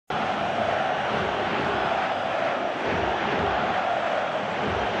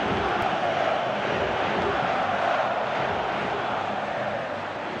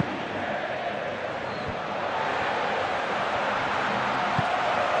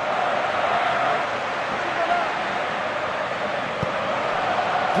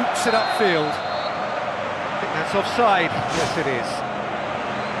Gets it upfield. I think that's offside. Yes, it is.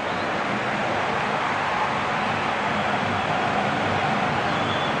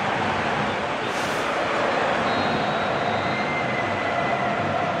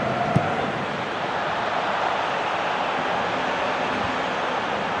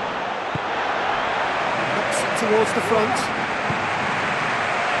 Towards the front.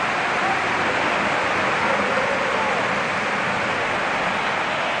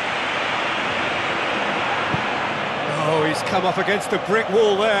 Oh, he's come up against a brick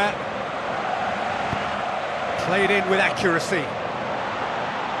wall there. Played in with accuracy.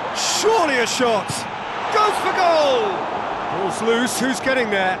 Surely a shot. Goes for goal. Ball's loose. Who's getting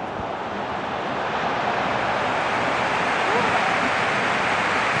there?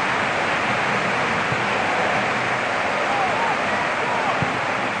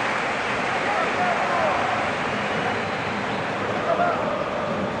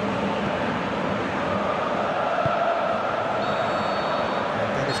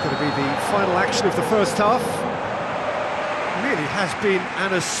 Going to be the final action of the first half. Really has been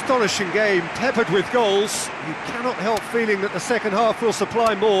an astonishing game, peppered with goals. You cannot help feeling that the second half will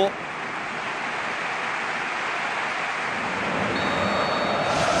supply more.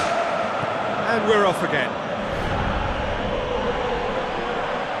 And we're off again.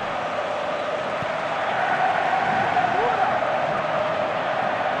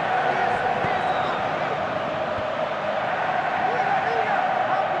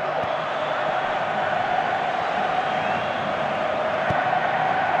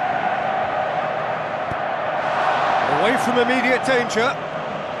 Away from immediate danger.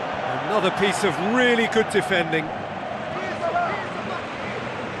 Another piece of really good defending.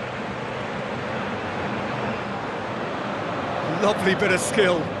 Lovely bit of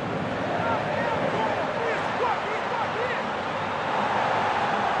skill.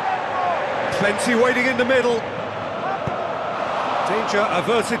 Plenty waiting in the middle. Danger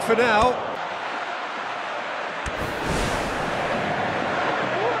averted for now.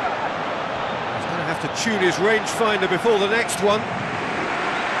 To tune his rangefinder before the next one.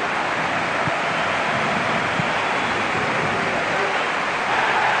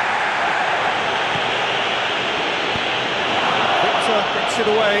 Victor gets it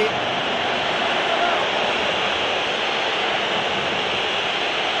away.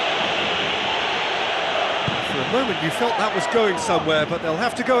 For a moment you felt that was going somewhere, but they'll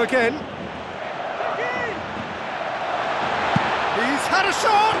have to go again. He's had a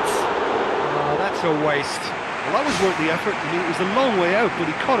shot! Oh, that's a waste. Well, that was worth the effort, and it was a long way out, but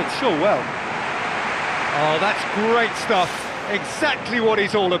he caught it so well. Oh, that's great stuff. Exactly what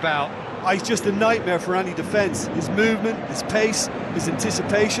he's all about. He's just a nightmare for any defence. His movement, his pace, his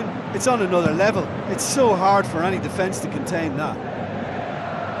anticipation, it's on another level. It's so hard for any defence to contain that.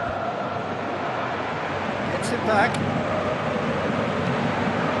 Gets it back.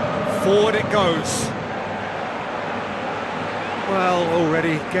 Forward it goes. Well,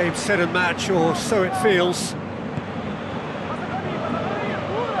 already game, set and match, or so it feels.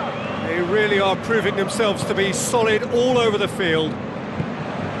 They really are proving themselves to be solid all over the field.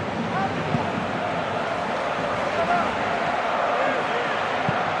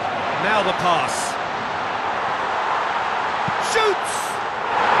 Now the pass. Shoots!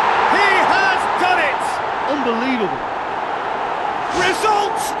 He has done it! Unbelievable.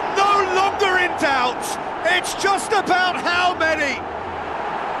 Results no longer in doubt. It's just about how many.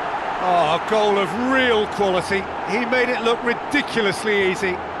 Oh, a goal of real quality. He made it look ridiculously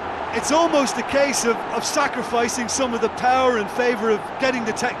easy. It's almost a case of sacrificing some of the power in favour of getting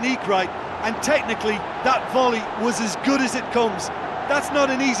the technique right, and technically that volley was as good as it comes. That's not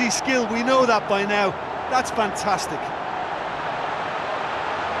an easy skill, we know that by now. That's fantastic.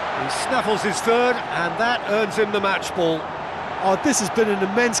 He snaffles his third, and that earns him the match ball. Oh, this has been an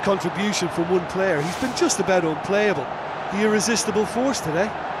immense contribution from one player. He's been just about unplayable. The irresistible force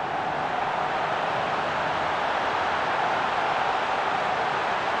today.